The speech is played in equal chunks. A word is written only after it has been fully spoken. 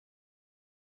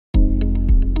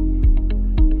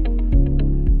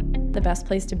the best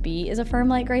place to be is a firm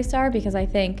like Greystar, because I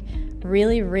think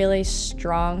really, really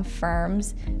strong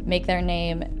firms make their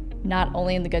name not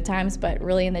only in the good times, but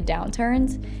really in the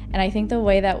downturns. And I think the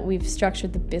way that we've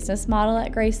structured the business model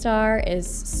at Greystar is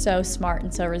so smart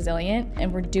and so resilient,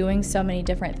 and we're doing so many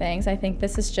different things. I think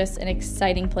this is just an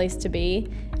exciting place to be,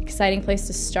 exciting place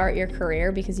to start your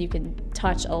career, because you can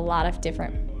touch a lot of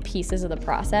different pieces of the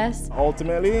process.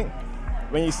 Ultimately,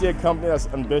 when you see a company that's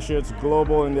ambitious,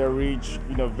 global in their reach,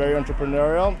 very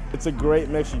entrepreneurial, it's a great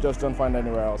mix you just don't find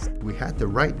anywhere else. We had the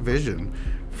right vision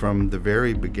from the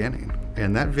very beginning,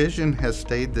 and that vision has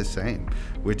stayed the same,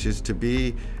 which is to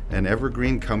be an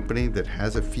evergreen company that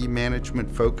has a fee management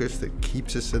focus that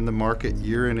keeps us in the market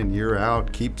year in and year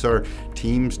out, keeps our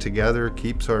teams together,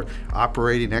 keeps our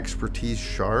operating expertise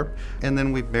sharp, and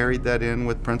then we've married that in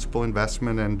with principal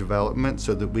investment and development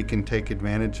so that we can take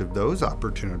advantage of those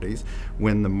opportunities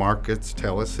when the markets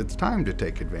tell us it's time to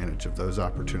take advantage of those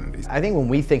opportunities. I think when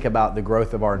we think about the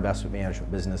growth of our investment management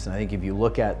business, and I think if you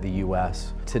look at the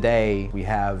US, today we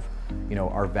have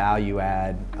our value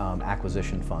add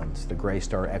acquisition funds, the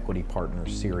Greystar Equity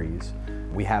Partners series.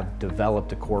 We have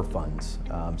developed a core funds,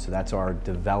 so that's our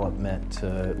development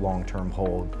to long-term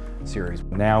hold series.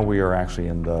 Now we are actually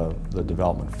in the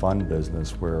development fund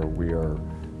business, where we are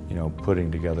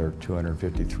putting together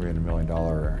 $250, $300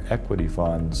 million equity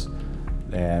funds,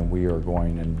 and we are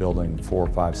going and building 4,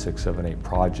 5, 6, 7, 8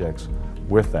 projects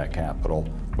with that capital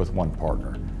with one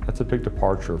partner. That's a big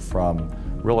departure from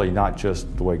really not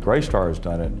just the way Greystar has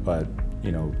done it, but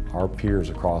our peers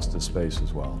across the space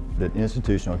as well. That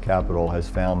institutional capital has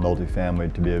found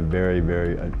multifamily to be a very,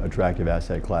 very attractive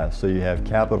asset class. So you have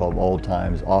capital of all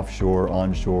times, offshore,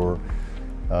 onshore,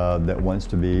 that wants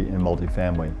to be in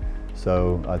multifamily.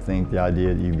 So I think the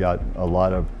idea that you've got a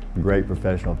lot of great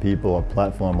professional people, a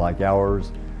platform like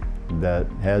ours that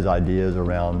has ideas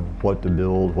around what to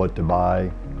build, what to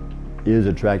buy, is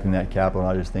attracting that capital, and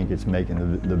I just think it's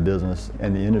making the business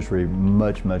and the industry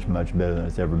much, much, much better than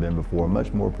it's ever been before,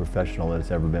 much more professional than it's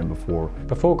ever been before.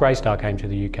 Before Greystar came to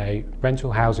the UK,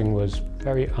 rental housing was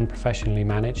very unprofessionally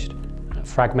managed,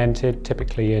 fragmented,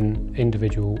 typically in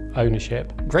individual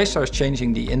ownership. Greystar is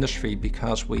changing the industry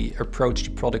because we approach the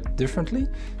product differently.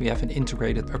 We have an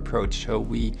integrated approach, so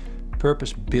we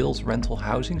purpose-built rental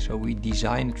housing, so we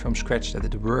design it from scratch that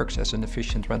it works as an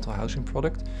efficient rental housing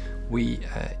product. We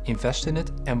invest in it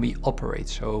and we operate,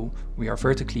 so we are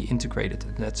vertically integrated,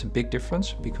 and that's a big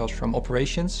difference, because from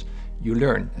operations you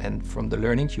learn, and from the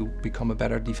learning you become a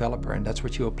better developer, and that's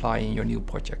what you apply in your new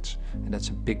projects, and that's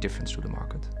a big difference to the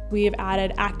market. We've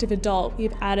added active adult,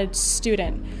 we've added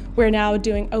student. We're now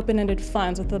doing open-ended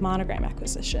funds with the Monogram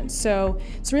acquisition. So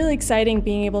it's really exciting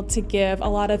being able to give a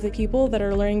lot of the people that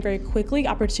are learning very quickly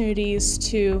opportunities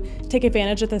to take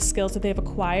advantage of the skills that they've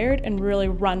acquired and really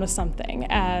run with something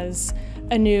as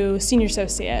a new senior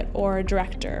associate or a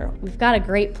director. We've got a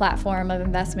great platform of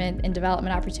investment and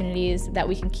development opportunities that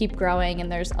we can keep growing, and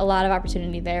there's a lot of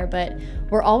opportunity there, but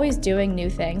we're always doing new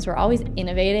things. We're always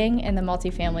innovating in the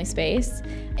multifamily space.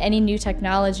 Any new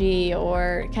technology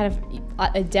or kind of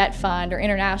a debt fund or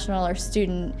international or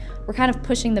student, we're kind of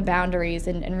pushing the boundaries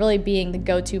and really being the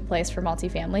go-to place for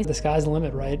multifamily. The sky's the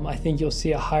limit, right? I think you'll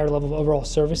see a higher level of overall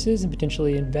services and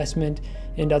potentially investment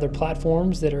into other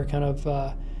platforms that are kind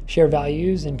of share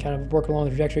values and kind of work along the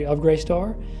trajectory of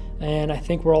Greystar. And I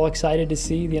think we're all excited to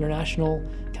see the international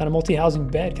kind of multi-housing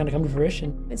bed kind of come to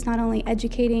fruition. It's not only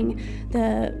educating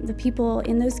the people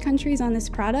in those countries on this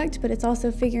product, but it's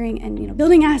also figuring and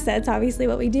building assets, obviously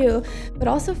what we do, but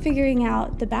also figuring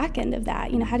out the back end of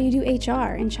that. How do you do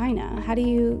HR in China? How do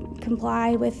you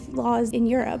comply with laws in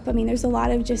Europe? I mean, there's a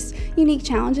lot of just unique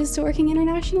challenges to working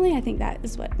internationally. I think that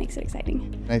is what makes it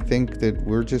exciting. I think that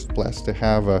we're just blessed to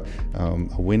have a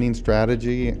winning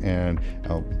strategy and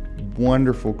a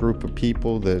wonderful group of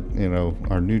people that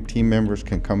our new team members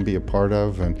can come be a part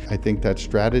of, and I think that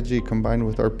strategy combined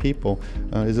with our people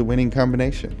is a winning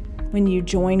combination. When you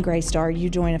join Greystar, you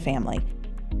join a family.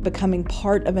 Becoming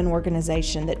part of an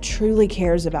organization that truly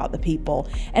cares about the people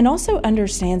and also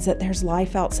understands that there's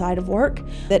life outside of work,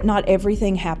 that not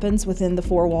everything happens within the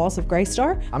four walls of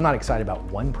Greystar. I'm not excited about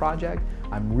one project.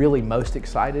 I'm really most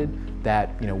excited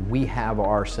that we have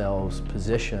ourselves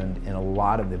positioned in a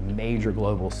lot of the major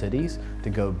global cities to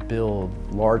go build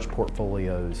large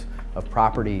portfolios of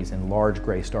properties and large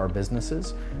Greystar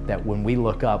businesses, that when we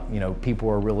look up, people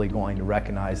are really going to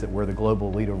recognize that we're the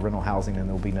global leader of rental housing, and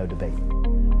there'll be no debate.